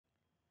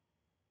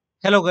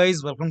Hello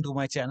guys, welcome to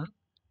my channel.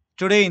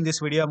 Today in this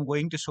video I'm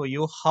going to show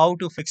you how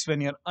to fix when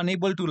you're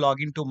unable to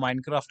log into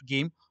Minecraft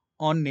game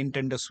on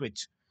Nintendo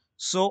Switch.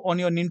 So on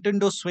your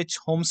Nintendo Switch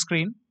home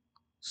screen,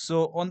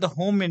 so on the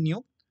home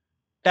menu,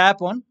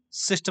 tap on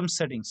system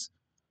settings.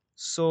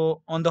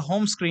 So on the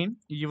home screen,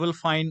 you will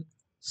find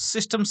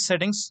system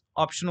settings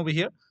option over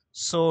here.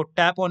 So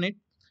tap on it,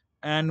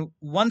 and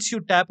once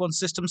you tap on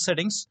system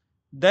settings,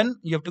 then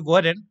you have to go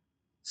ahead and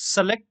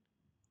select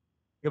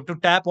you have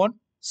to tap on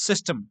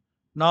system.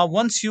 Now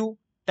once you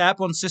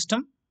tap on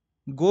system,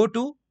 go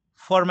to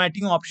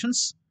formatting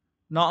options.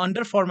 Now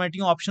under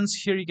formatting options,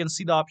 here you can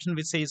see the option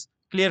which says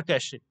clear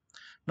cache.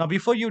 Now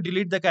before you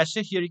delete the cache,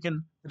 here you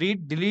can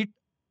read delete.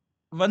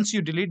 Once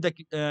you delete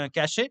the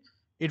cache,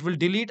 it will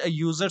delete a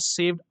user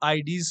saved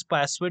IDs,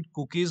 password,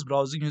 cookies,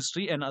 browsing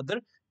history, and other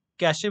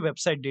cache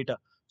website data.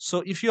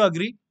 So if you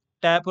agree,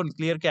 tap on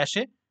clear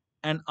cache,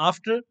 and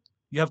after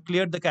you have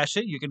cleared the cache,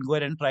 you can go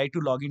ahead and try to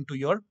log into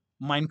your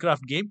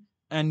Minecraft game,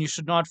 and you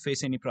should not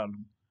face any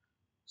problem.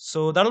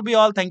 So that'll be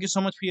all. Thank you so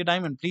much for your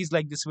time, and please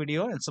like this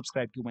video and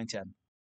subscribe to my channel.